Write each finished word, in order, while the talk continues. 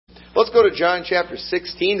Let's go to John chapter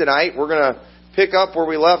 16 tonight. We're going to pick up where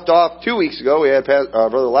we left off 2 weeks ago. We had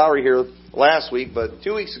Brother Lowry here last week, but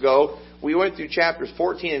 2 weeks ago we went through chapters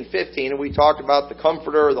 14 and 15, and we talked about the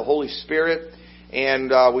Comforter, the Holy Spirit,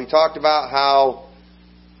 and we talked about how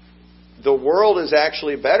the world is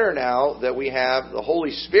actually better now that we have the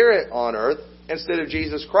Holy Spirit on earth instead of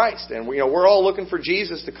Jesus Christ. And we're all looking for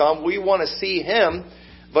Jesus to come. We want to see Him.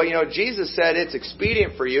 But, Jesus said it's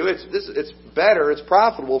expedient for you. It's better, it's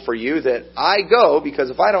profitable for you that I go, because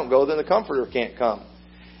if I don't go, then the Comforter can't come.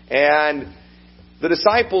 And the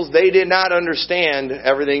disciples, they did not understand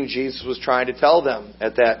everything Jesus was trying to tell them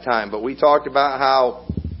at that time. But we talked about how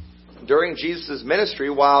during Jesus' ministry,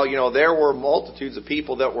 while, there were multitudes of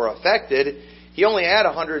people that were affected, He only had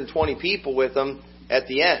 120 people with Him at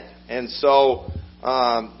the end. And so,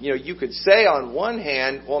 you could say on one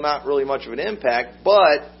hand, well, not really much of an impact,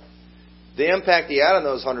 but the impact He had on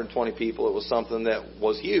those 120 people, it was something that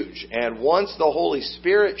was huge. And once the Holy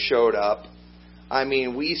Spirit showed up,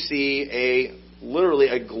 we see literally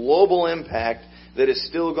a global impact that is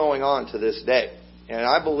still going on to this day. And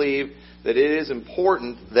I believe that it is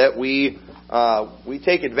important that we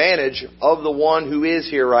take advantage of the one who is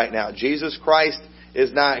here right now. Jesus Christ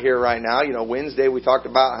is not here right now. Wednesday we talked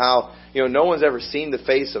about how no one's ever seen the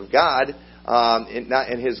face of God, not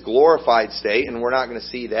in His glorified state, and we're not going to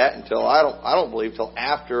see that until I don't believe till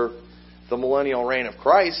after the millennial reign of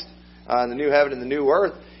Christ, the new heaven and the new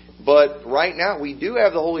earth. But right now we do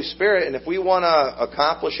have the Holy Spirit, and if we want to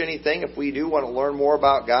accomplish anything, if we do want to learn more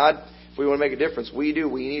about God, if we want to make a difference, we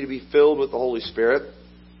need to be filled with the Holy Spirit.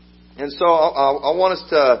 And so I want us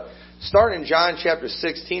to start in John chapter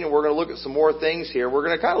 16, and we're going to look at some more things here. We're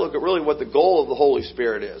going to kind of look at really what the goal of the Holy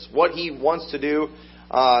Spirit is, what He wants to do,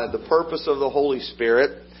 the purpose of the Holy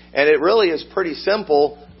Spirit. And it really is pretty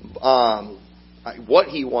simple what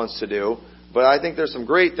He wants to do, but I think there's some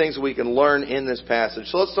great things we can learn in this passage.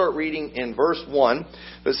 So let's start reading in verse 1.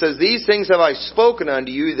 It says, "These things have I spoken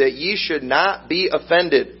unto you, that ye should not be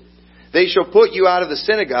offended. They shall put you out of the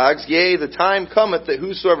synagogues. Yea, the time cometh that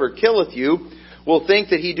whosoever killeth you will think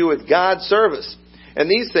that he doeth God service. And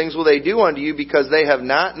these things will they do unto you, because they have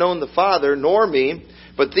not known the Father nor me.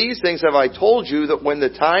 But these things have I told you, that when the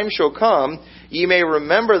time shall come, ye may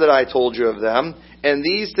remember that I told you of them. And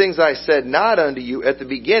these things I said not unto you at the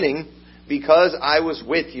beginning, because I was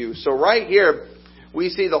with you." So right here, we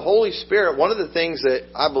see the Holy Spirit. One of the things that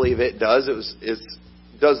I believe it does, it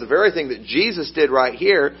does the very thing that Jesus did right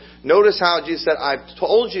here. Notice how Jesus said, "I've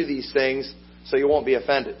told you these things so you won't be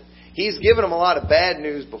offended." He's given them a lot of bad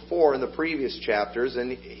news before in the previous chapters,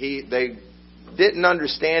 and they didn't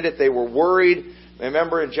understand it. They were worried.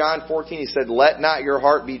 Remember in John 14, He said, "Let not your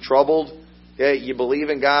heart be troubled." Okay, you believe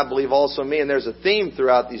in God, believe also in me. And there's a theme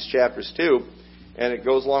throughout these chapters too, and it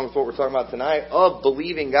goes along with what we're talking about tonight, of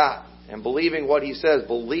believing God and believing what He says,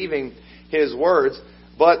 believing His words.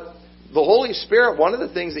 But the Holy Spirit, one of the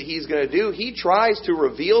things that He's going to do, He tries to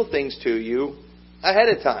reveal things to you ahead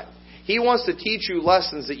of time. He wants to teach you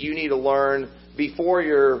lessons that you need to learn before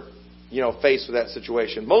you're, faced with that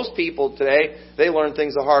situation. Most people today, they learn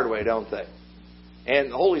things the hard way, don't they?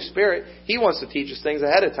 And the Holy Spirit, He wants to teach us things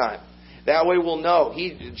ahead of time. That way we'll know.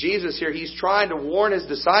 Jesus here, He's trying to warn His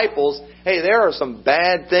disciples, hey, there are some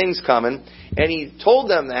bad things coming. And He told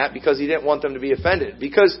them that because He didn't want them to be offended.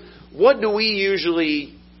 Because how do we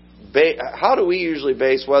usually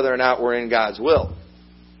base whether or not we're in God's will?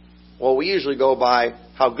 Well, we usually go by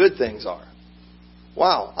how good things are.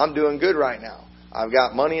 Wow, I'm doing good right now. I've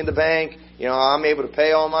got money in the bank. I'm able to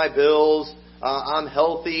pay all my bills. I'm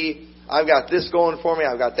healthy. I've got this going for me.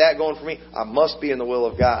 I've got that going for me. I must be in the will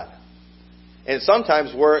of God. And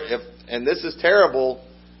sometimes and this is terrible,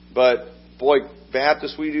 but boy,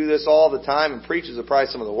 Baptists, we do this all the time, and preachers are probably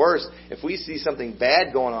some of the worst. If we see something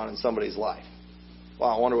bad going on in somebody's life,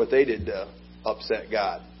 wow, I wonder what they did to upset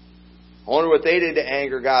God. I wonder what they did to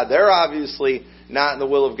anger God. They're obviously not in the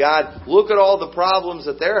will of God. Look at all the problems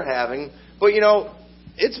that they're having. But,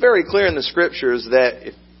 it's very clear in the Scriptures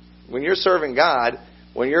that when you're serving God,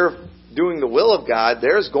 when you're doing the will of God,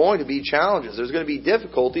 there's going to be challenges. There's going to be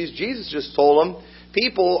difficulties. Jesus just told them,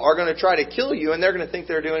 people are going to try to kill you, and they're going to think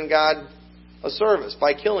they're doing God a service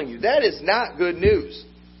by killing you. That is not good news.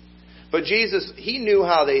 But Jesus, He knew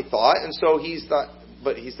how they thought, and so He's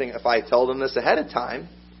thinking, if I tell them this ahead of time,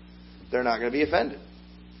 they're not going to be offended.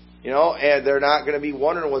 And they're not going to be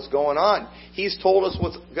wondering what's going on. He's told us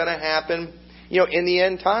what's going to happen, in the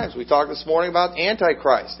end times. We talked this morning about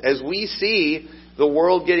Antichrist. As we see the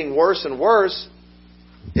world getting worse and worse,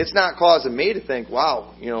 it's not causing me to think,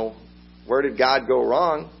 wow, where did God go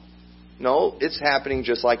wrong? No, it's happening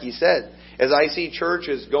just like He said. as I see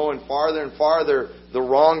churches going farther and farther the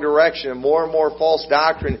wrong direction, and more false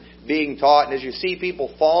doctrine being taught, and as you see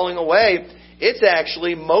people falling away, it's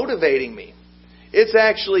actually motivating me. It's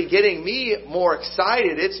actually getting me more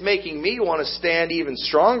excited. It's making me want to stand even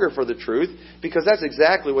stronger for the truth, because that's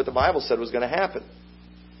exactly what the Bible said was going to happen.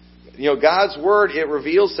 God's Word, it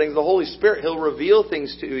reveals things. The Holy Spirit, He'll reveal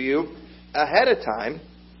things to you ahead of time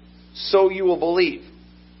so you will believe.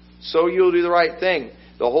 So you'll do the right thing.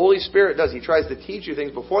 The Holy Spirit does. He tries to teach you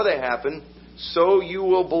things before they happen so you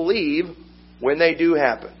will believe when they do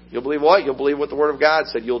happen. You'll believe what? You'll believe what the Word of God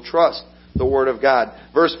said. You'll trust the Word of God.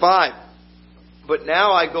 Verse 5. But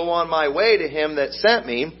now I go on my way to Him that sent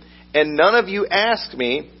me, and none of you ask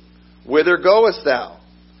me, whither goest thou?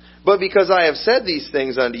 But because I have said these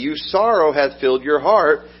things unto you, sorrow hath filled your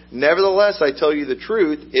heart. Nevertheless, I tell you the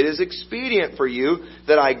truth, it is expedient for you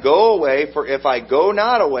that I go away, for if I go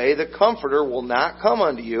not away, the Comforter will not come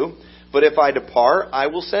unto you. But if I depart, I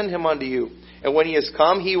will send Him unto you. And when He is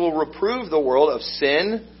come, He will reprove the world of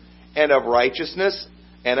sin, and of righteousness,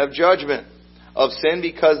 and of judgment. Of sin,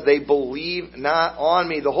 because they believe not on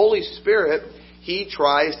me. The Holy Spirit, He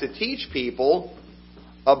tries to teach people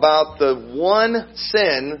about the one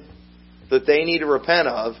sin that they need to repent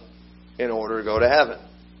of in order to go to heaven.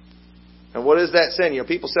 And what is that sin?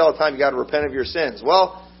 People say all the time, you got to repent of your sins.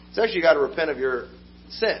 Well, it's actually you got to repent of your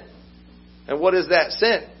sin. And what is that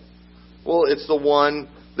sin? Well, it's the one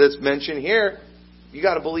that's mentioned here. You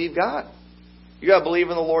got to believe God. You got to believe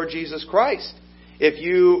in the Lord Jesus Christ. If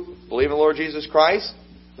you believe in the Lord Jesus Christ,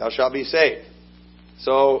 thou shalt be saved.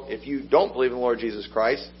 So if you don't believe in the Lord Jesus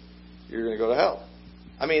Christ, you're going to go to hell.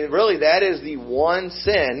 I mean, really, that is the one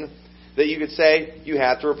sin that you could say you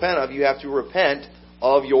have to repent of. You have to repent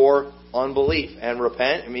of your unbelief. And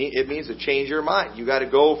repent, it means to change your mind. You got to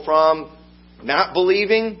go from not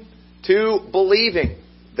believing to believing.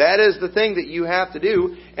 That is the thing that you have to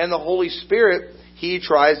do. And the Holy Spirit, He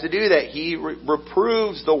tries to do that. He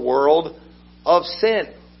reproves the world of sin,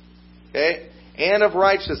 okay, and of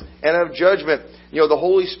righteousness, and of judgment. The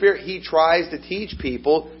Holy Spirit, He tries to teach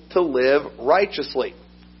people to live righteously.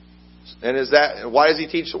 And why does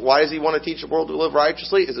He want to teach the world to live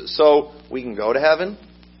righteously? Is it so we can go to heaven?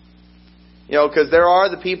 Because there are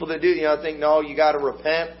the people that do, think, no, you got to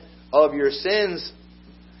repent of your sins.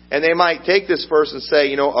 And they might take this verse and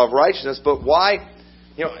say, of righteousness, but why?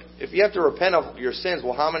 If you have to repent of your sins,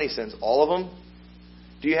 well, how many sins? All of them?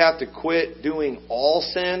 Do you have to quit doing all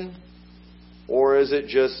sin? Or is it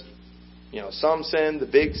just, some sin, the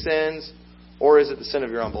big sins? Or is it the sin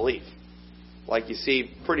of your unbelief? Like you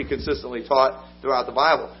see pretty consistently taught throughout the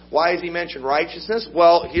Bible. Why has He mentioned righteousness?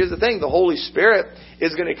 Well, here's the thing. The Holy Spirit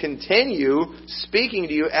is going to continue speaking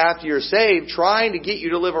to you after you're saved, trying to get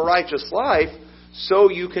you to live a righteous life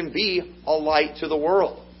so you can be a light to the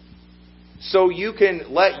world. So you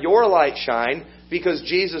can let your light shine, because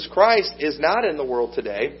Jesus Christ is not in the world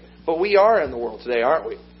today, but we are in the world today, aren't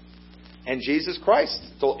we? And Jesus Christ,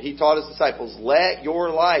 He taught His disciples, let your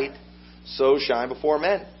light so shine before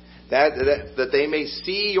men, that they may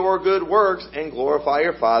see your good works and glorify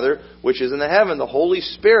your Father which is in the heaven. The Holy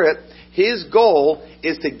Spirit, His goal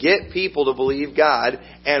is to get people to believe God.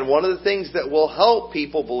 And one of the things that will help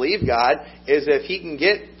people believe God is if He can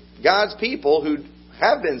get God's people who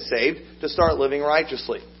have been saved to start living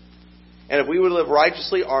righteously. And if we would live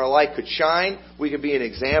righteously, our light could shine, we could be an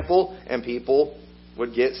example, and people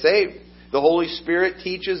would get saved. The Holy Spirit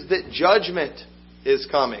teaches that judgment is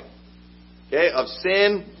coming. Okay, of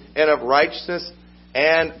sin and of righteousness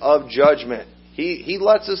and of judgment. He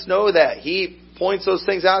lets us know that. He points those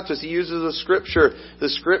things out to us. He uses the Scripture. The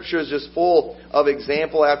Scripture is just full of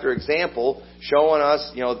example after example, showing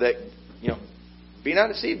us, that, be not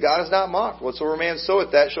deceived. God is not mocked. Whatsoever man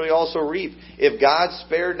soweth, that shall he also reap. If God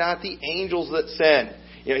spared not the angels that sinned.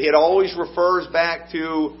 It always refers back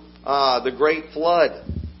to the great flood.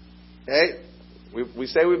 Okay? We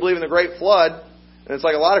say we believe in the great flood, and it's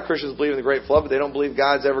like a lot of Christians believe in the great flood, but they don't believe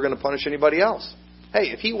God's ever going to punish anybody else.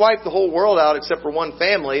 Hey, if He wiped the whole world out except for one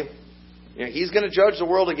family, He's going to judge the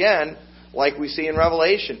world again, like we see in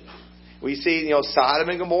Revelation. We see, Sodom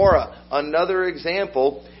and Gomorrah, another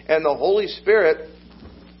example. And the Holy Spirit,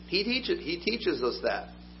 He teaches us that.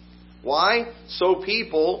 Why? So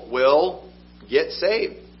people will get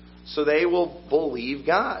saved. So they will believe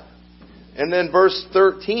God. And then verse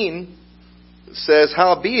 13 says,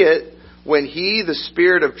 howbeit, when He, the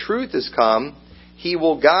Spirit of truth, is come, He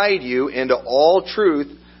will guide you into all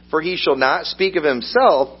truth, for He shall not speak of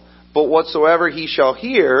Himself, but whatsoever He shall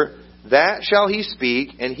hear, that shall He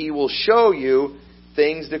speak, and He will show you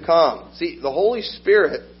things to come. See, the Holy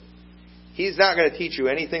Spirit, He's not going to teach you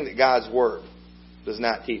anything that God's Word. does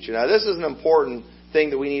not teach you. Now, this is an important thing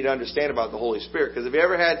that we need to understand about the Holy Spirit. Because if you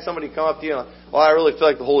ever had somebody come up to you and, well, I really feel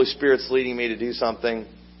like the Holy Spirit's leading me to do something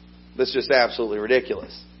that's just absolutely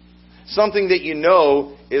ridiculous. Something that you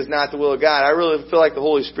know is not the will of God. I really feel like the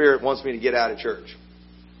Holy Spirit wants me to get out of church.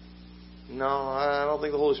 No, I don't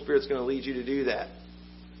think the Holy Spirit's going to lead you to do that.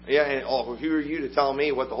 Yeah, and who are you to tell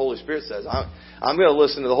me what the Holy Spirit says? I'm going to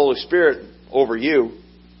listen to the Holy Spirit over you.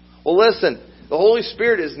 Well, listen, the Holy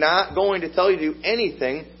Spirit is not going to tell you to do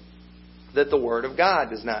anything that the Word of God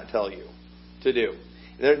does not tell you to do.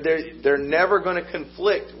 They're never going to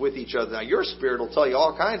conflict with each other. Now, your spirit will tell you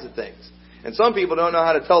all kinds of things. And some people don't know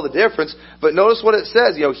how to tell the difference. But notice what it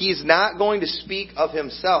says. He's not going to speak of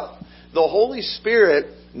himself. The Holy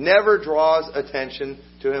Spirit never draws attention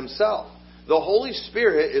to himself. The Holy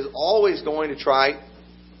Spirit is always going to try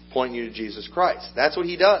point you to Jesus Christ. That's what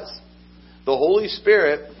He does. The Holy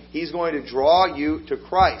Spirit, He's going to draw you to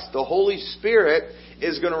Christ. The Holy Spirit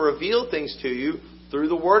is going to reveal things to you through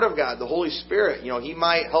the Word of God. The Holy Spirit, He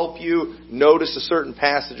might help you notice a certain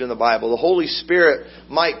passage in the Bible. The Holy Spirit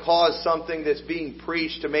might cause something that's being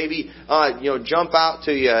preached to maybe, jump out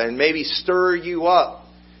to you and maybe stir you up.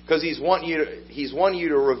 Because He's wanting you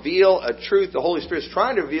to reveal a truth. The Holy Spirit is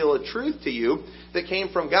trying to reveal a truth to you that came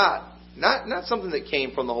from God. Not something that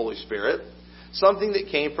came from the Holy Spirit. Something that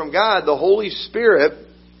came from God. The Holy Spirit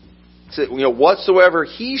said, whatsoever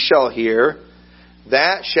He shall hear,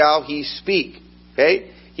 that shall He speak.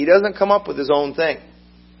 Okay? He doesn't come up with His own thing.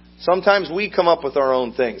 Sometimes we come up with our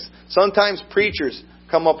own things. Sometimes preachers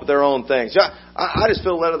come up with their own things. I just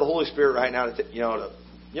feel led of the Holy Spirit right now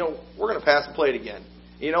we're going to pass the plate again.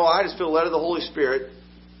 I just feel led of the Holy Spirit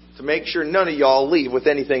to make sure none of y'all leave with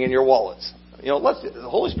anything in your wallets. The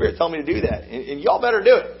Holy Spirit tell me to do that. And y'all better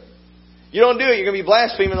do it. You don't do it, you're going to be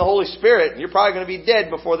blaspheming the Holy Spirit. And you're probably going to be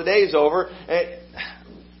dead before the day's over. And,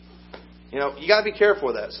 you got to be careful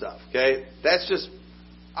with that stuff. Okay? That's just,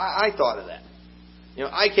 I thought of that.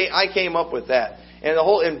 I came up with that.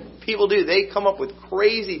 And people do. They come up with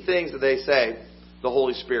crazy things that they say the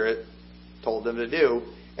Holy Spirit told them to do.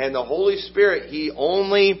 And the Holy Spirit, He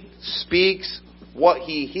only speaks what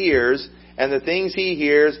He hears. And the things He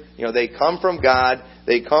hears, they come from God.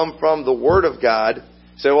 They come from the Word of God.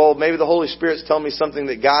 So, well, maybe the Holy Spirit's telling me something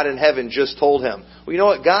that God in heaven just told Him. Well, you know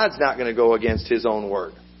what? God's not going to go against His own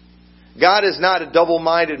Word. God is not a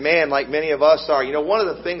double-minded man like many of us are. One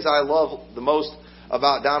of the things I love the most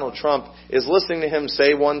about Donald Trump is listening to him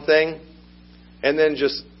say one thing and then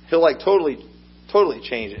he'll totally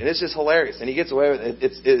change it. And it's just hilarious. And he gets away with it.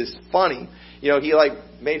 It is funny. He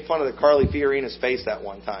made fun of the Carly Fiorina's face that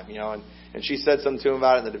one time, and she said something to him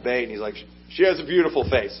about it in the debate, and he's like, she has a beautiful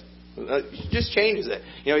face. He just changes it.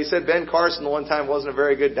 He said Ben Carson the one time wasn't a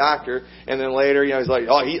very good doctor, and then later, he's like,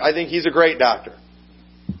 I think he's a great doctor.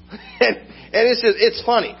 and it's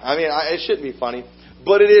funny. It shouldn't be funny,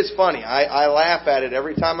 but it is funny. I laugh at it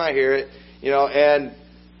every time I hear it, and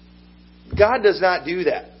God does not do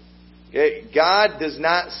that. Okay? God does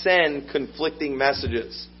not send conflicting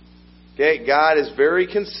messages. Okay? God is very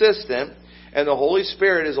consistent, and the Holy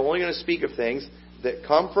Spirit is only going to speak of things that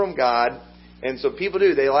come from God. And so people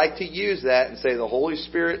do. They like to use that and say, the Holy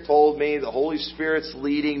Spirit told me, the Holy Spirit's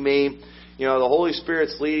leading me. The Holy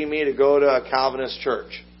Spirit's leading me to go to a Calvinist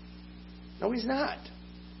church. No, He's not.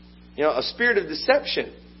 A spirit of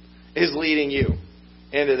deception is leading you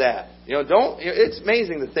into that. It's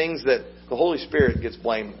amazing the things that the Holy Spirit gets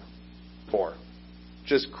blamed for.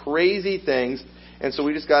 Just crazy things. And so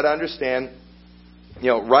we just got to understand,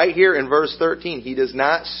 right here in verse 13, He does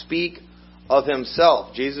not speak of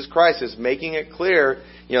Himself. Jesus Christ is making it clear,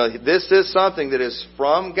 this is something that is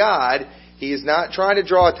from God. He is not trying to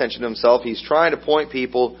draw attention to Himself. He's trying to point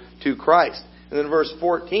people to Christ. And then verse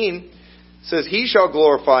 14 says, He shall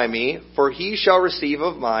glorify me, for He shall receive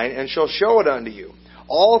of mine, and shall show it unto you.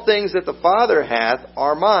 All things that the Father hath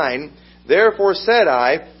are mine. Therefore said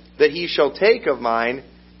I, that He shall take of mine,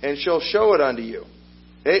 and shall show it unto you.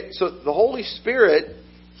 Okay? So the Holy Spirit,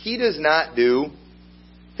 He does not do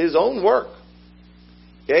His own work.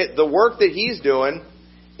 Okay? The work that He's doing,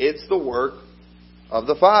 it's the work of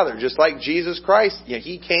the Father. Just like Jesus Christ,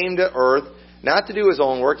 He came to earth not to do His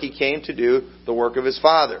own work. He came to do the work of His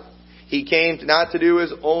Father. He came not to do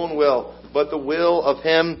His own will, but the will of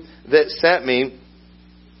Him that sent me.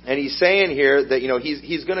 And He's saying here that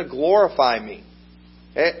He's going to glorify me.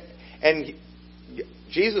 Okay? And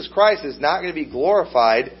Jesus Christ is not going to be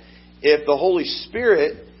glorified if the Holy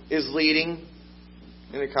Spirit is leading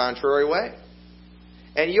in a contrary way.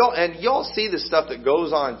 And y'all see the stuff that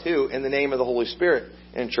goes on too in the name of the Holy Spirit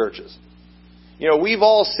in churches. We've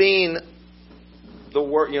all seen the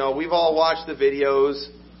work. We've all watched the videos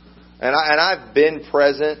And I've been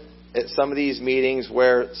present at some of these meetings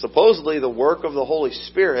where supposedly the work of the Holy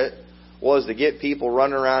Spirit was to get people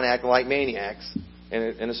running around acting like maniacs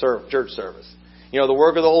in a church service. You know, the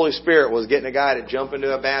work of the Holy Spirit was getting a guy to jump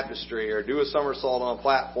into a baptistry or do a somersault on a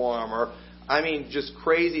platform, or just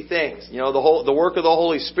crazy things. You know, the work of the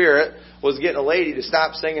Holy Spirit was getting a lady to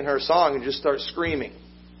stop singing her song and just start screaming.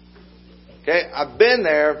 Okay, I've been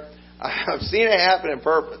there. I've seen it happen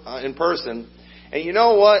in person. And you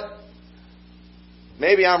know what?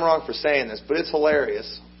 Maybe I'm wrong for saying this, but it's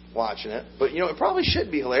hilarious watching it. But, it probably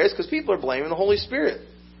should be hilarious because people are blaming the Holy Spirit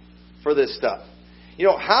for this stuff.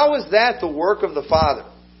 How is that the work of the Father?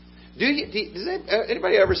 Does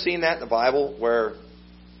anybody ever seen that in the Bible where,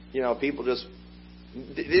 people just...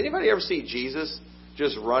 Did anybody ever see Jesus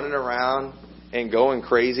just running around and going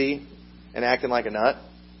crazy and acting like a nut?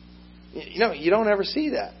 You don't ever see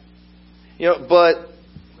that. But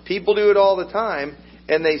people do it all the time,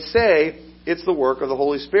 and they say it's the work of the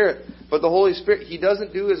Holy Spirit. But the Holy Spirit, He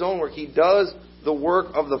doesn't do His own work. He does the work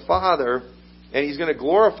of the Father, and He's going to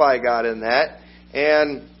glorify God in that.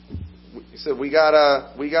 And He said we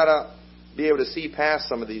gotta be able to see past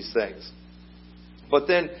some of these things. But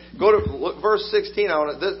then go to verse 16.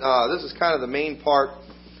 This is kind of the main part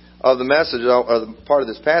of the message, or the part of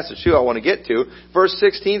this passage too. I want to get to. Verse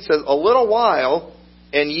 16 says, "A little while,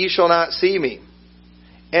 and ye shall not see me.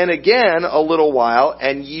 And again, a little while,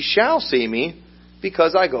 and ye shall see me,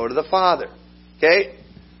 because I go to the Father." Okay?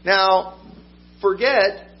 Now,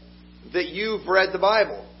 forget that you've read the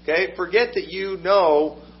Bible. Okay? Forget that you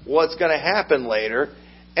know what's going to happen later.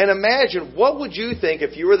 And imagine, what would you think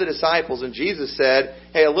if you were the disciples and Jesus said,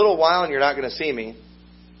 "Hey, a little while and you're not going to see me.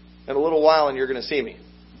 And a little while and you're going to see me."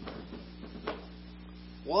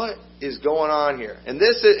 What is going on here? And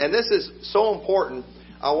this is so important.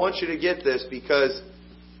 I want you to get this because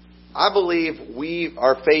I believe we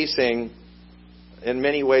are facing, in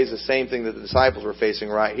many ways, the same thing that the disciples were facing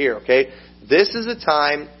right here. Okay, this is a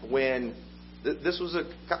time when this was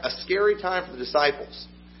a scary time for the disciples.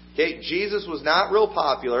 Okay, Jesus was not real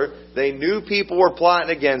popular. They knew people were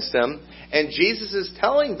plotting against Him, and Jesus is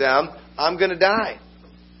telling them, "I'm going to die."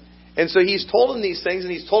 And so He's told them these things,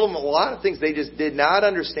 and He's told them a lot of things they just did not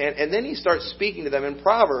understand. And then He starts speaking to them in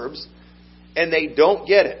Proverbs, and they don't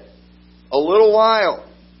get it. "A little while,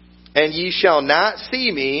 and ye shall not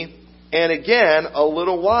see me, and again a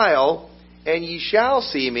little while, and ye shall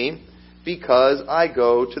see me, because I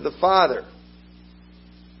go to the Father."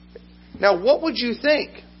 Now, what would you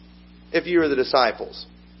think if you were the disciples?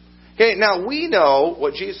 Okay, now we know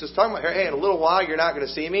what Jesus is talking about here. Hey, in a little while you're not going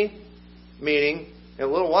to see me. Meaning, in a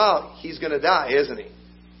little while he's going to die, isn't he?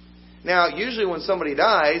 Now, usually when somebody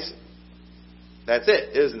dies, that's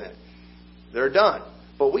it, isn't it? They're done.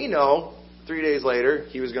 But we know 3 days later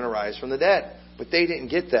he was going to rise from the dead. But they didn't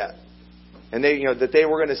get that. And that they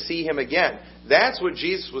were going to see Him again. That's what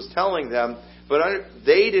Jesus was telling them. But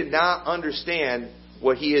they did not understand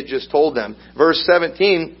what He had just told them. Verse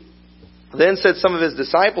 17, "Then said some of His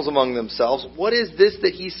disciples among themselves, What is this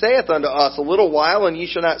that He saith unto us? A little while, and ye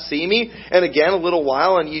shall not see me, and again a little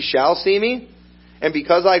while, and ye shall see me? And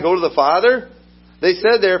because I go to the Father? They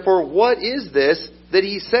said therefore, What is this that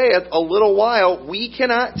He saith, a little while? We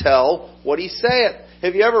cannot tell what He saith."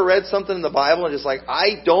 Have you ever read something in the Bible and just like,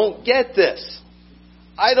 I don't get this.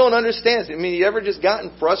 I don't understand it. You ever just gotten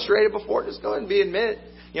frustrated before? Just go ahead and admit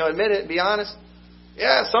it and be honest.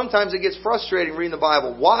 Yeah, sometimes it gets frustrating reading the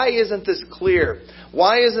Bible. Why isn't this clear?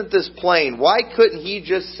 Why isn't this plain? Why couldn't He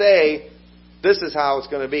just say, this is how it's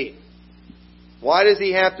going to be? Why does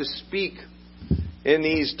He have to speak in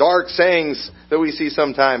these dark sayings that we see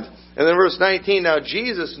sometimes? And then verse 19, "Now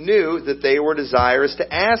Jesus knew that they were desirous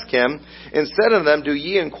to ask Him, and said unto them, Do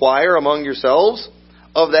ye inquire among yourselves?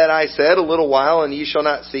 Of that I said, A little while, and ye shall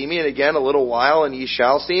not see me, and again a little while, and ye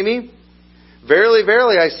shall see me? Verily,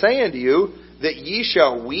 verily, I say unto you, that ye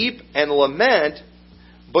shall weep and lament,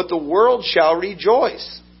 but the world shall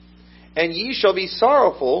rejoice. And ye shall be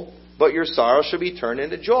sorrowful, but your sorrow shall be turned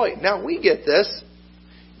into joy." Now we get this.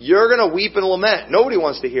 You're going to weep and lament. Nobody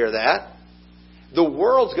wants to hear that. The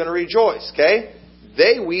world's going to rejoice, okay?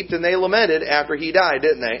 They wept and they lamented after He died,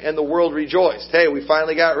 didn't they? And the world rejoiced. Hey, we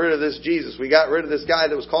finally got rid of this Jesus. We got rid of this guy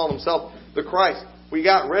that was calling himself the Christ. We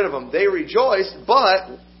got rid of him. They rejoiced,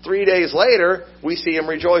 but 3 days later, we see Him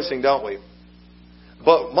rejoicing, don't we?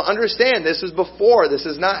 But understand, this is before. This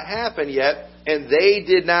has not happened yet. And they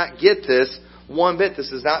did not get this one bit. This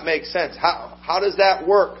does not make sense. How does that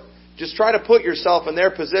work? Just try to put yourself in their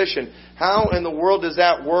position. How in the world does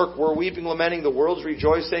that work? We're weeping, lamenting, the world's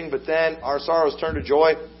rejoicing, but then our sorrows turn to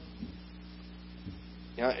joy.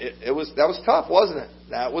 That was tough, wasn't it?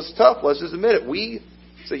 That was tough. Let's just admit it. We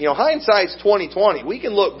So, hindsight's 20/20. We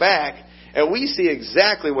can look back and we see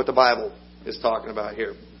exactly what the Bible is talking about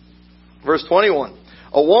here. Verse 21.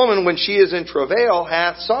 A woman, when she is in travail,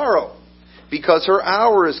 hath sorrow, because her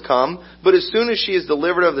hour is come. But as soon as she is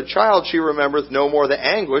delivered of the child, she remembereth no more the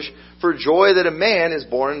anguish for joy that a man is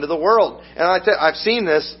born into the world. And I've seen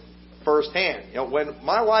this firsthand. When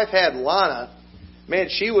my wife had Lana, man,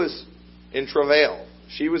 she was in travail.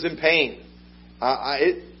 She was in pain.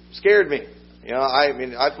 It scared me.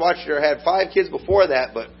 I've watched her had 5 kids before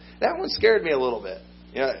that, but that one scared me a little bit.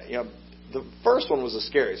 The first one was the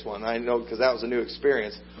scariest one. I know because that was a new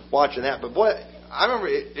experience watching that. But boy, I remember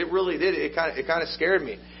it really did. It kind of scared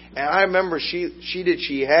me. And I remember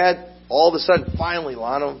she had all of a sudden finally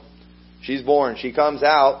Lana, she's born. She comes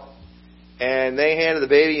out and they handed the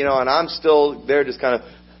baby, and I'm still there just kind of.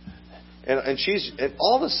 And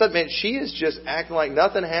all of a sudden, man, she is just acting like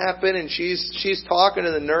nothing happened, and she's talking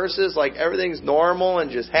to the nurses like everything's normal and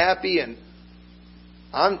just happy, and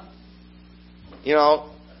I'm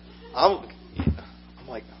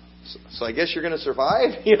like, so I guess you're going to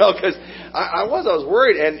survive, because I was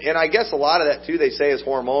worried, and I guess a lot of that too they say is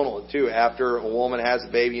hormonal too. After a woman has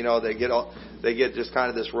a baby, they get just kind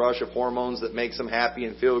of this rush of hormones that makes them happy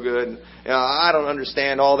and feel good. And, I don't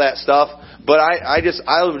understand all that stuff, but I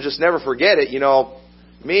will just never forget it.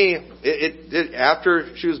 Me,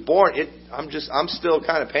 after she was born, I'm still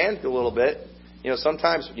kind of panicked a little bit.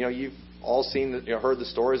 Sometimes, you've all seen, heard the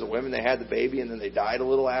stories of women, they had the baby and then they died a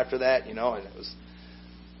little after that, and it was,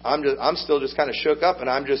 I'm still just kind of shook up, and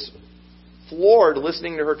I'm just floored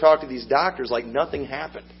listening to her talk to these doctors like nothing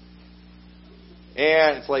happened.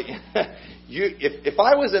 And it's like, if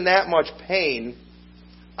I was in that much pain,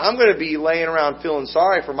 I'm going to be laying around feeling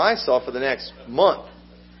sorry for myself for the next month.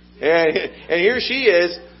 And here she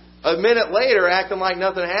is, a minute later, acting like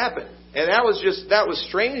nothing happened. And that was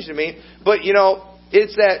strange to me. But,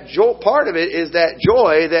 it's that part of it is that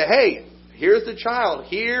joy that, hey, here's the child.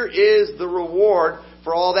 Here is the reward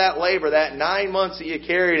for all that labor, that 9 months that you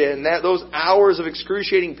carried it, and those hours of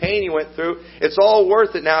excruciating pain you went through. It's all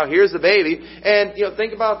worth it now. Here's the baby. And,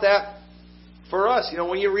 think about that for us.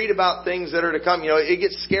 When you read about things that are to come, it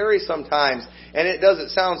gets scary sometimes, and it doesn't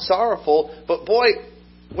sound sorrowful. But boy,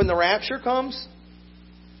 when the rapture comes,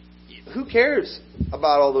 who cares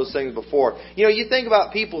about all those things before? You think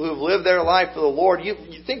about people who've lived their life for the Lord. You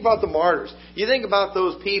think about the martyrs. You think about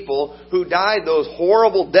those people who died those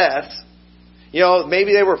horrible deaths.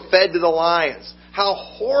 Maybe they were fed to the lions. How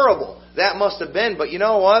horrible that must have been. But you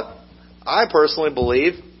know what? I personally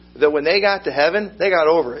believe that when they got to heaven, they got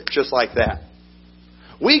over it just like that.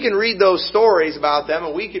 We can read those stories about them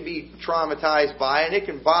and we can be traumatized by it, and it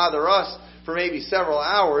can bother us for maybe several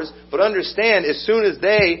hours. But understand, as soon as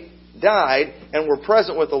they died and were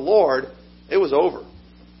present with the Lord, it was over.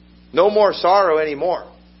 No more sorrow anymore.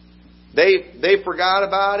 They forgot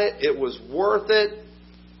about it. It was worth it.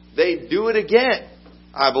 They'd do it again,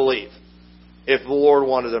 I believe, if the Lord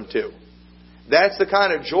wanted them to. That's the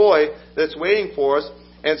kind of joy that's waiting for us.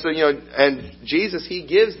 And so, and Jesus, He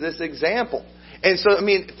gives this example. And so,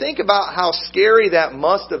 think about how scary that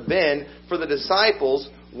must have been for the disciples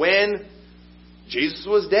when Jesus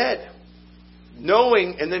was dead.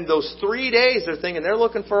 Knowing, and then those 3 days, they're thinking they're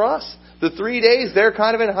looking for us. The 3 days, they're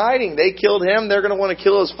kind of in hiding. They killed Him. They're going to want to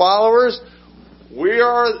kill His followers. We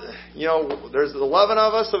are, there's 11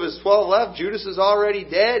 of us of His 12 left. Judas is already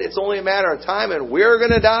dead. It's only a matter of time, and we're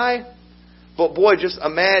going to die. But boy, just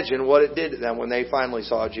imagine what it did to them when they finally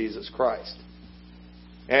saw Jesus Christ.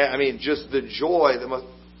 And just the joy that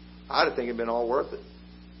I'd think it'd been all worth it.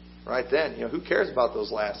 Right then. Who cares about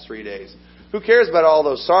those last 3 days? Who cares about all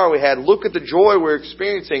those sorrow we had? Look at the joy we're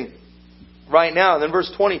experiencing right now. And then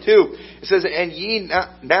verse 22, it says, and ye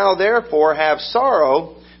now therefore have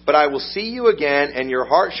sorrow, but I will see you again, and your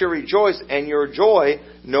heart shall rejoice, and your joy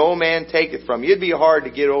no man taketh from you. It'd be hard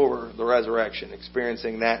to get over the resurrection,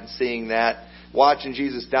 experiencing that and seeing that, watching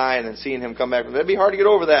Jesus die and then seeing Him come back. It'd be hard to get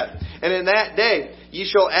over that. And in that day ye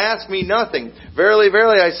shall ask me nothing. Verily,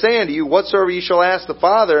 verily, I say unto you, whatsoever ye shall ask the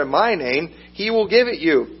Father in my name, He will give it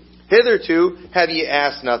you. Hitherto have ye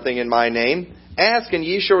asked nothing in my name. Ask, and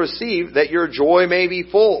ye shall receive, that your joy may be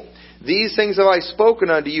full. These things have I spoken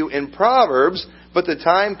unto you in Proverbs, but the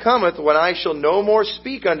time cometh when I shall no more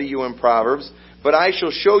speak unto you in Proverbs, but I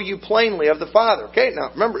shall show you plainly of the Father. Okay,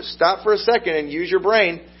 now remember, stop for a second and use your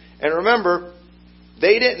brain. And remember,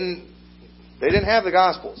 they didn't have the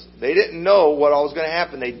Gospels. They didn't know what all was going to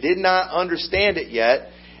happen. They did not understand it yet.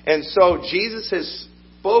 And so Jesus has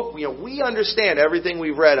spoke. We understand everything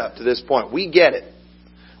we've read up to this point. We get it.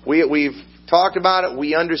 We've talked about it.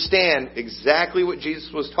 We understand exactly what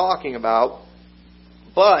Jesus was talking about.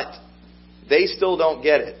 But They still don't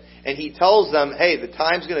get it. And He tells them, hey, the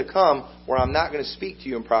time's going to come where I'm not going to speak to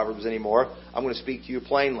you in Proverbs anymore. I'm going to speak to you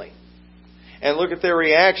plainly. And look at their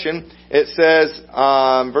reaction. It says,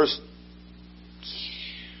 verse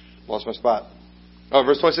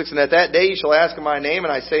 26, and at that day you shall ask in my name,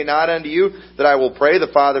 and I say not unto you that I will pray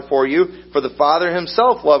the Father for you, for the Father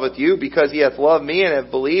Himself loveth you, because He hath loved me, and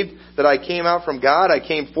hath believed that I came out from God. I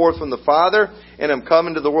came forth from the Father, and am come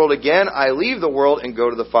into the world again. I leave the world and go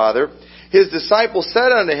to the Father. His disciples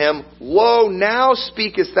said unto Him, Lo, now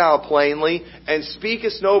speakest thou plainly, and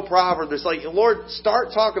speakest no proverb. It's like, Lord,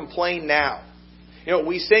 start talking plain now.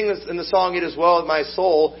 We sing this in the song, It Is Well With My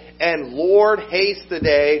Soul, and Lord, haste the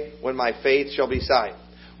day when my faith shall be sight.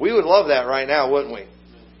 We would love that right now, wouldn't we?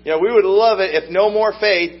 We would love it if no more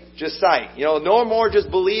faith, just sight. No more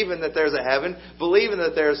just believing that there's a heaven, believing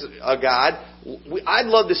that there's a God. I'd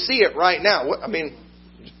love to see it right now.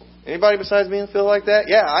 Anybody besides me feel like that?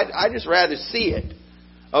 Yeah, I'd just rather see it.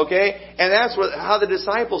 Okay? And that's how the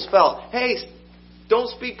disciples felt. Hey,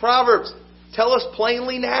 don't speak Proverbs. Tell us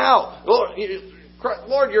plainly now. Lord,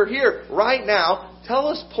 you're here right now. Tell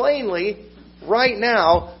us plainly right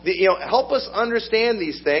now. Help us understand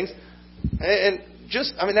these things. And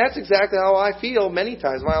that's exactly how I feel many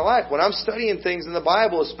times in my life. When I'm studying things in the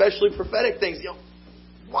Bible, especially prophetic things,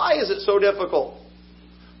 why is it so difficult?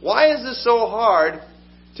 Why is this so hard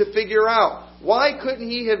to figure out? Why couldn't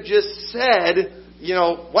He have just said,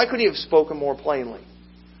 why couldn't He have spoken more plainly?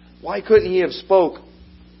 Why couldn't He have spoke?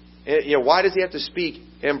 Why does He have to speak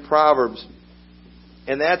in Proverbs?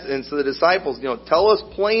 And so the disciples, tell us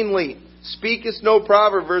plainly, speakest no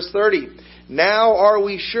proverb, verse 30. Now are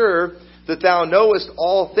we sure that thou knowest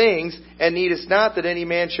all things, and needest not that any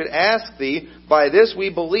man should ask thee. By this we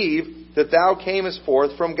believe that thou camest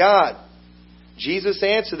forth from God. Jesus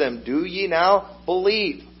answered them, Do ye now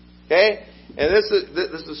believe? Okay? And this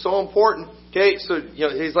is so important. Okay, so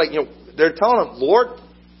He's like, they're telling Him, Lord,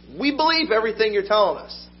 we believe everything you're telling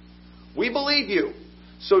us. We believe you.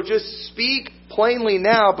 So just speak plainly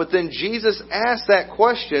now. But then Jesus asked that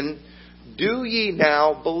question, do ye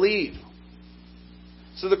now believe?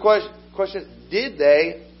 So the question, did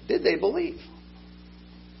they believe?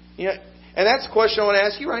 And that's the question I want to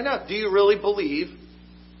ask you right now. Do you really believe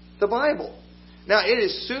the Bible? Now, it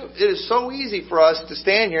is so easy for us to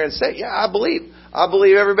stand here and say, yeah, I believe. I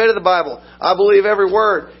believe every bit of the Bible. I believe every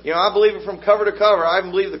word. I believe it from cover to cover. I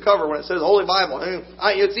even believe the cover when it says Holy Bible.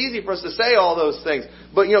 It's easy for us to say all those things.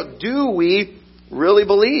 But, do we really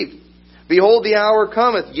believe? Behold, the hour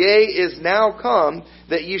cometh, yea, is now come,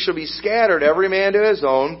 that ye shall be scattered, every man to his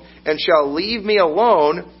own, and shall leave me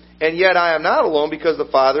alone, and yet I am not alone, because the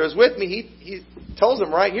Father is with me. He tells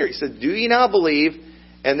them right here. He said, do ye now believe?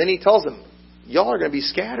 And then He tells them, y'all are going to be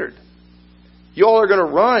scattered. Y'all are going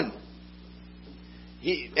to run.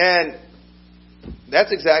 And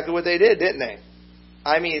that's exactly what they did, didn't they?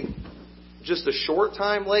 Just a short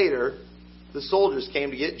time later, the soldiers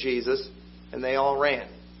came to get Jesus, and they all ran.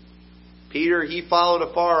 Peter, he followed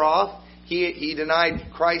afar off. He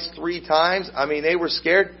denied Christ 3 times. They were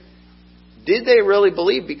scared. Did they really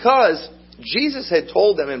believe? Because Jesus had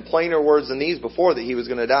told them in plainer words than these before that He was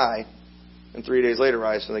going to die and 3 days later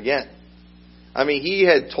rise from the dead. He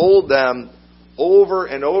had told them over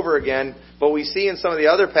and over again, but we see in some of the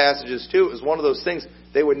other passages too, it was one of those things,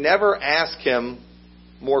 they would never ask Him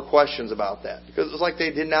more questions about that, because it was like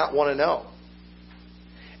they did not want to know.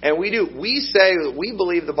 And we do. We say that we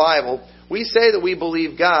believe the Bible, we say that we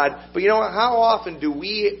believe God, but how often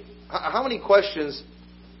how many questions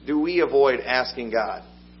do we avoid asking God?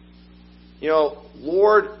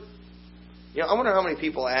 Lord, I wonder how many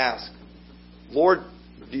people ask, Lord,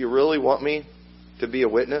 do you really want me to be a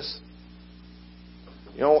witness?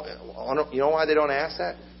 You know why they don't ask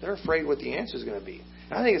that? They're afraid what the answer is going to be.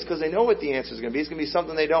 And I think it's because they know what the answer is going to be. It's going to be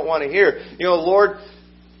something they don't want to hear. Lord,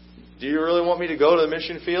 do you really want me to go to the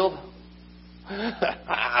mission field?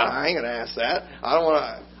 I ain't going to ask that. I don't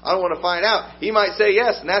want to find out. He might say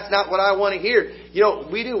yes, and that's not what I want to hear.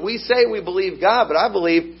 We say we believe God, but I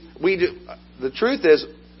believe we do. The truth is,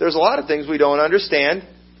 there's a lot of things we don't understand,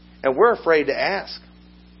 and we're afraid to ask.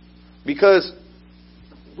 Because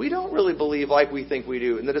we don't really believe like we think we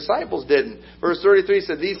do. And the disciples didn't. Verse 33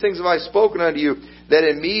 said, These things have I spoken unto you, that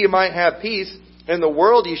in me you might have peace. In the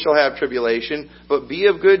world ye shall have tribulation, but be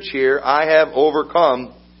of good cheer. I have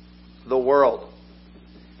overcome the world.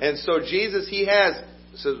 And so Jesus,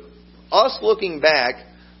 us looking back,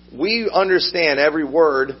 we understand every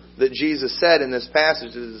word that Jesus said in this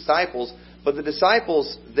passage to the disciples. But the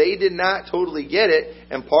disciples, they did not totally get it.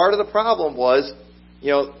 And part of the problem was,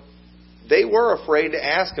 they were afraid to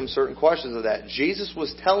ask Him certain questions of that. Jesus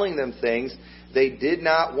was telling them things they did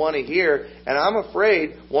not want to hear. And I'm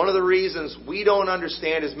afraid one of the reasons we don't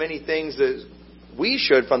understand as many things as we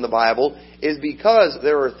should from the Bible is because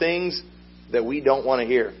there are things that we don't want to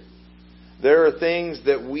hear. There are things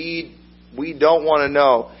that we don't want to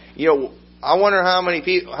know. You know, I wonder how many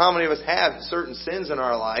of us have certain sins in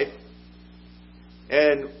our life,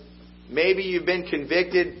 and maybe you've been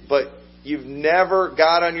convicted, but you've never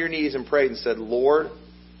got on your knees and prayed and said, Lord,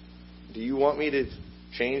 do you want me to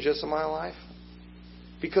change this in my life?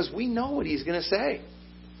 Because we know what He's going to say.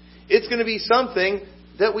 It's going to be something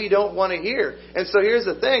that we don't want to hear. And so here's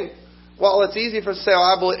the thing. Well, it's easy for us to say,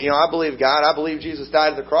 I believe God. I believe Jesus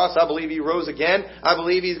died at the cross. I believe He rose again. I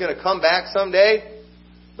believe He's going to come back someday.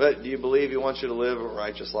 But do you believe He wants you to live a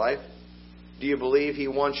righteous life? Do you believe He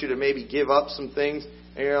wants you to maybe give up some things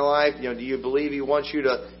in your life? Do you believe He wants you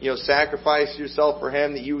to, sacrifice yourself for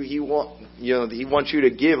Him? That He wants you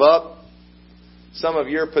to give up some of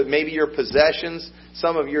maybe your possessions,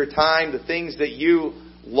 some of your time, the things that you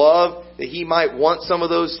love, that He might want some of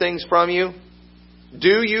those things from you?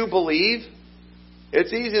 Do you believe?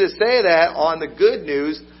 It's easy to say that on the good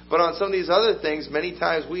news, but on some of these other things, many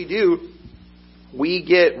times we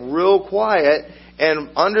get real quiet and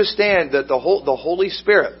understand that the Holy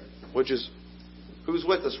Spirit, which is who's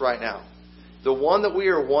with us right now, the one that we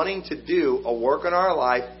are wanting to do a work in our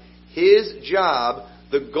life, His job,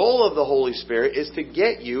 the goal of the Holy Spirit is to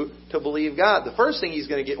get you to believe God. The first thing He's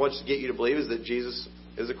going to wants to get you to believe is that Jesus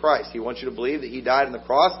is the Christ. He wants you to believe that He died on the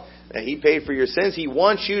cross, that He paid for your sins. He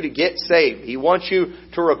wants you to get saved. He wants you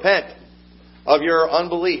to repent of your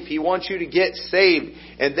unbelief. He wants you to get saved.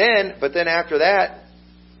 But then after that,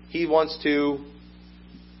 He wants you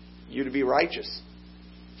to be righteous.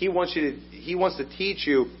 He wants to teach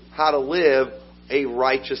you how to live a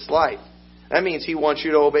righteous life. That means He wants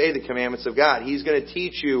you to obey the commandments of God. He's going to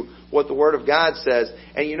teach you what the Word of God says.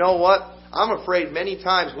 And you know what? I'm afraid many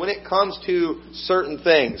times when it comes to certain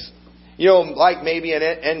things, like maybe an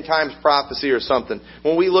end times prophecy or something,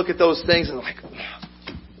 when we look at those things and like,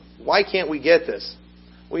 why can't we get this?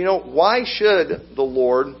 Well, why should the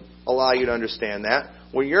Lord allow you to understand that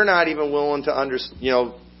when you're not even willing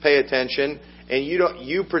to pay attention, and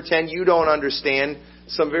you pretend you don't understand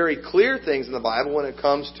some very clear things in the Bible when it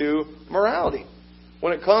comes to morality,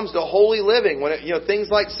 when it comes to holy living, things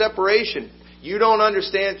like separation. You don't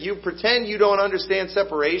understand. You pretend you don't understand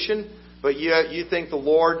separation, but you think the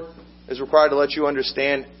Lord is required to let you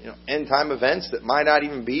understand end time events that might not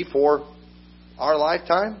even be for our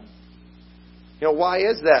lifetime. Why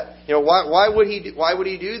is that? Why would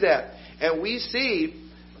He do that? And we see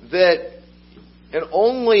that, and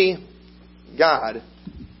only God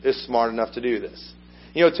is smart enough to do this.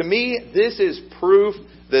 To me, this is proof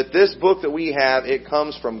that this book that we have, it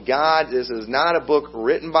comes from God. This is not a book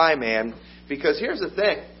written by man. Because here's the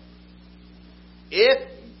thing.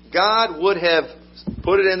 If God would have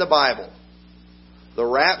put it in the Bible, the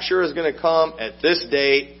rapture is going to come at this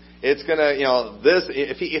date. It's going to,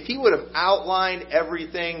 if He would have outlined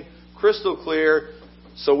everything crystal clear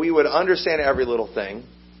so we would understand every little thing,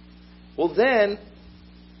 well then,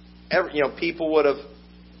 people would have,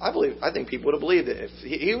 I think people would have believed it.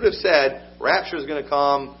 If He would have said, rapture is going to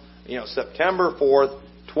come, September 4th,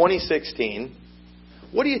 2016,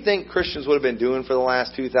 what do you think Christians would have been doing for the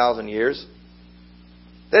last 2,000 years?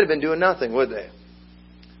 They'd have been doing nothing, would they?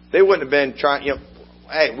 They wouldn't have been trying,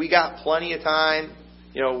 hey, we got plenty of time.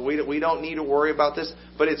 We don't need to worry about this.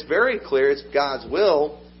 But it's very clear it's God's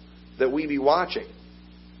will that we be watching.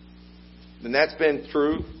 And that's been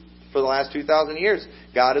true for the last 2,000 years.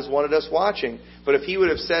 God has wanted us watching. But if He would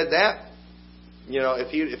have said that,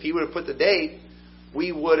 if He would have put the date,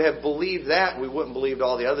 we would have believed that. We wouldn't believe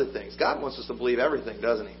all the other things. God wants us to believe everything,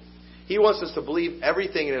 doesn't He? He wants us to believe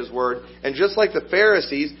everything in His Word. And just like the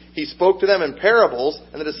Pharisees, He spoke to them in parables.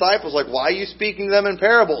 And the disciples were like, why are you speaking to them in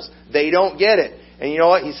parables? They don't get it. And you know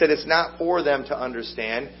what? He said it's not for them to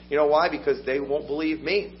understand. You know why? Because they won't believe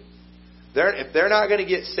me. If they're not going to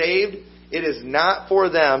get saved, it is not for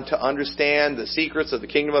them to understand the secrets of the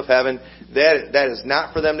kingdom of heaven. That is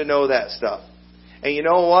not for them to know that stuff. And you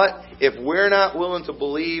know what? If we're not willing to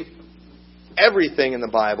believe everything in the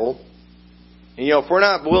Bible, and if we're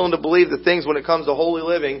not willing to believe the things when it comes to holy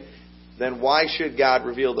living, then why should God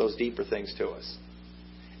reveal those deeper things to us?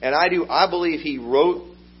 And I believe He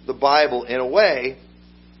wrote the Bible in a way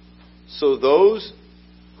so those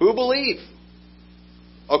who believe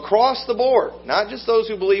across the board, not just those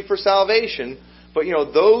who believe for salvation, but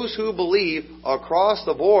those who believe across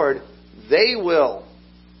the board, they will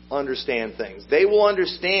understand things. They will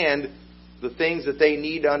understand the things that they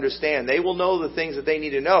need to understand. They will know the things that they need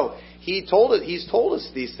to know. He's told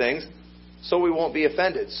us these things so we won't be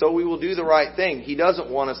offended, so we will do the right thing. He doesn't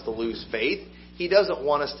want us to lose faith. He doesn't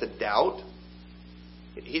want us to doubt.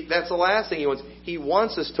 That's the last thing He wants. He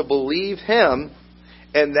wants us to believe Him,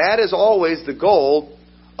 and that is always the goal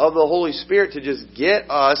of the Holy Spirit, to just get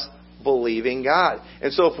us believing God.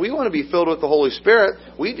 And so if we want to be filled with the Holy Spirit,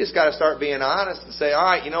 we've just got to start being honest and say, all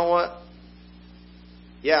right, you know what?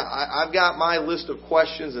 Yeah, I've got my list of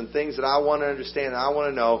questions and things that I want to understand and I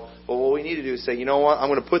want to know. But what we need to do is say, you know what? I'm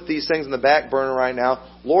going to put these things in the back burner right now.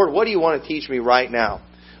 Lord, what do you want to teach me right now?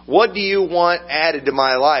 What do you want added to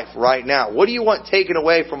my life right now? What do you want taken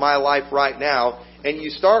away from my life right now? And you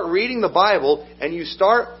start reading the Bible and you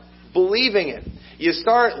start believing it. You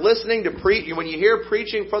start listening to when you hear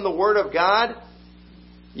preaching from the Word of God,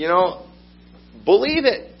 believe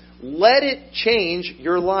it. Let it change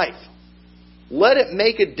your life. Let it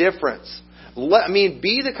make a difference.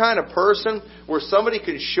 Be the kind of person where somebody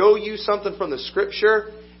can show you something from the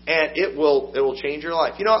Scripture and it will change your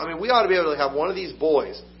life. We ought to be able to have one of these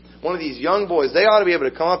boys, one of these young boys, they ought to be able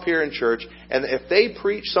to come up here in church, and if they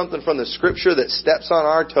preach something from the Scripture that steps on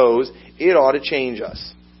our toes, it ought to change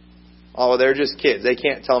us. Oh, they're just kids. They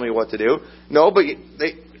can't tell me what to do. No, but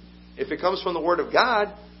if it comes from the Word of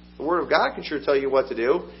God, the Word of God can sure tell you what to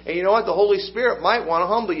do. And you know what? The Holy Spirit might want to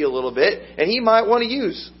humble you a little bit, and He might want to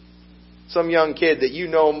use some young kid that you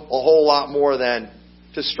know a whole lot more than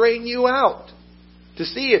to straighten you out, to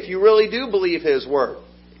see if you really do believe His Word.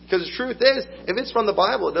 Because the truth is, if it's from the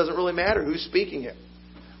Bible, it doesn't really matter who's speaking it.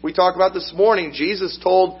 We talked about this morning, Jesus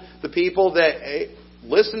told the people that, hey,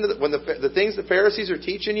 listen to when the things the Pharisees are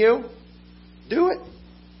teaching you, do it.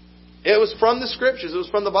 It was from the Scriptures. It was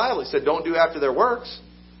from the Bible. He said, don't do after their works.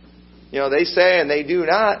 They say and they do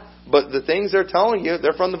not, but the things they're telling you,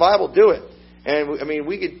 they're from the Bible. Do it. And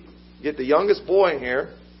we could get the youngest boy in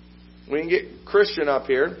here. We can get Christian up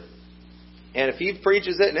here. And if he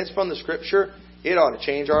preaches it and it's from the Scripture, it ought to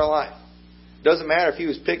change our life. Doesn't matter if he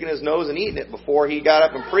was picking his nose and eating it before he got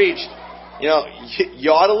up and preached. You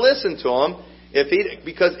ought to listen to him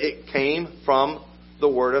because it came from the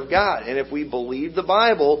Word of God. And if we believe the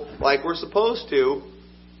Bible like we're supposed to,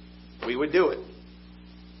 we would do it.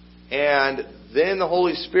 And then the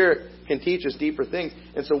Holy Spirit can teach us deeper things.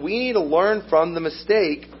 And so we need to learn from the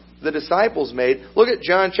mistake the disciples made. Look at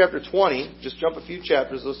John chapter 20. Just jump a few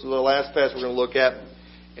chapters. This is the last passage we're going to look at.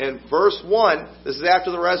 In verse 1, this is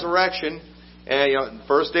after the resurrection. And the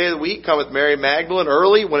first day of the week cometh Mary Magdalene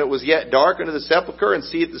early, when it was yet dark, unto the sepulchre, and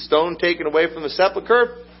seeth the stone taken away from the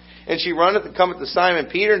sepulchre. And she runneth and cometh to Simon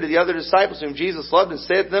Peter and to the other disciples whom Jesus loved, and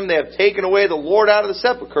saith to them, They have taken away the Lord out of the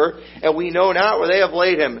sepulchre, and we know not where they have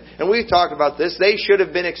laid Him. And we've talked about this. They should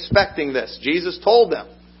have been expecting this. Jesus told them,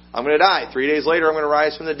 I'm going to die. 3 days later, I'm going to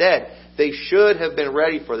rise from the dead. They should have been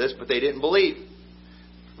ready for this, but they didn't believe.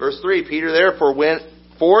 Verse 3, Peter therefore went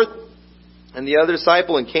forth, and the other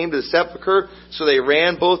disciple, and came to the sepulchre. So they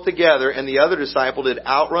ran both together, and the other disciple did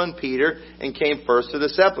outrun Peter, and came first to the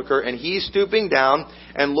sepulchre. And he, stooping down,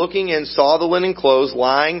 and looking in, saw the linen clothes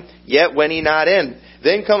lying, yet went he not in.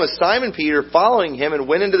 Then cometh Simon Peter, following him, and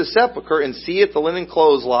went into the sepulchre, and seeth the linen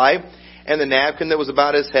clothes lie, and the napkin that was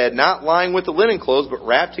about his head, not lying with the linen clothes, but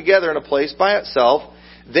wrapped together in a place by itself.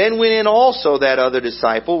 Then went in also that other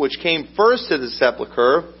disciple, which came first to the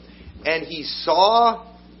sepulchre, and he saw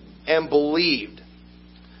and believed.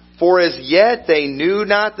 For as yet they knew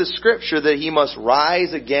not the Scripture that He must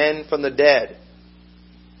rise again from the dead.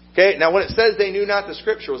 Okay, now when it says they knew not the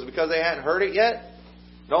Scripture, was it because they hadn't heard it yet?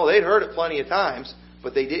 No, they'd heard it plenty of times,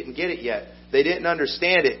 but they didn't get it yet. They didn't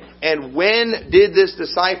understand it. And when did this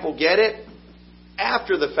disciple get it?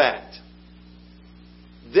 After the fact.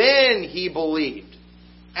 Then he believed.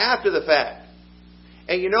 After the fact.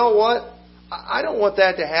 And you know what? I don't want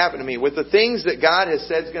that to happen to me. With the things that God has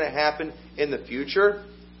said is going to happen in the future,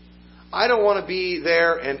 I don't want to be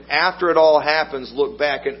there and after it all happens, look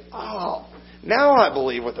back and, oh, now I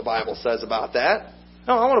believe what the Bible says about that.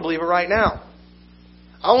 No, I want to believe it right now.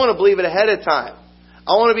 I want to believe it ahead of time.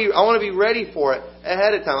 I want to be ready for it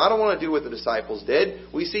ahead of time. I don't want to do what the disciples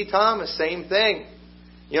did. We see Thomas, same thing.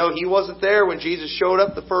 He wasn't there when Jesus showed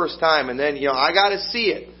up the first time, and then, I got to see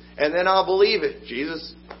it, and then I'll believe it.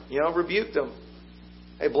 Jesus, rebuked them.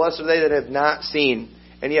 Hey, blessed are they that have not seen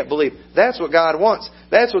and yet believe. That's what God wants.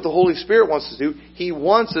 That's what the Holy Spirit wants us to do. He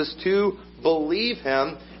wants us to believe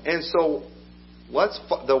Him. And so,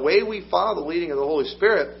 the way we follow the leading of the Holy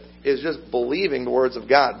Spirit is just believing the words of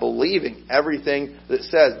God. Believing everything that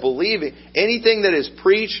says. Believing anything that is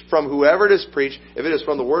preached from whoever it is preached. If it is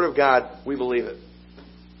from the Word of God, we believe it.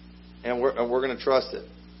 And we're going to trust it.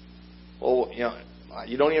 Well,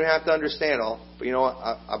 you don't even have to understand all, but you know what?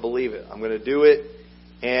 I believe it. I'm going to do it.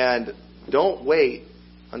 And don't wait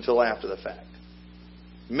until after the fact.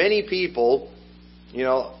 Many people,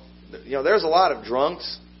 there's a lot of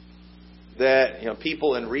drunks that,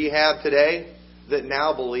 people in rehab today that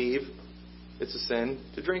now believe it's a sin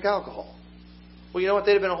to drink alcohol. Well, you know what?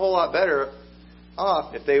 They'd have been a whole lot better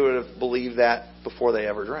off if they would have believed that before they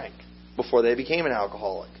ever drank, before they became an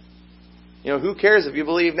alcoholic. Who cares if you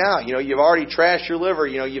believe now? You've already trashed your liver.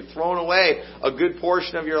 You've thrown away a good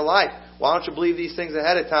portion of your life. Why don't you believe these things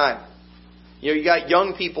ahead of time? You got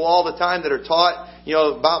young people all the time that are taught,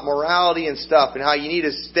 about morality and stuff and how you need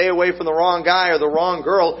to stay away from the wrong guy or the wrong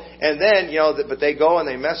girl. And then, but they go and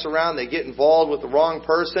they mess around. They get involved with the wrong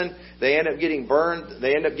person. They end up getting burned.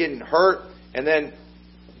 They end up getting hurt. And then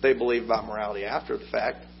they believe about morality after the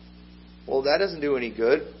fact. Well, that doesn't do any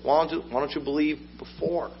good. Why don't you believe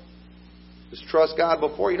before? Just trust God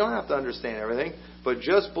before. You don't have to understand everything. But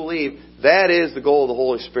just believe. That is the goal of the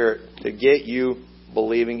Holy Spirit, to get you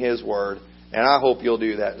believing His Word. And I hope you'll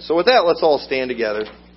do that. So with that, let's all stand together.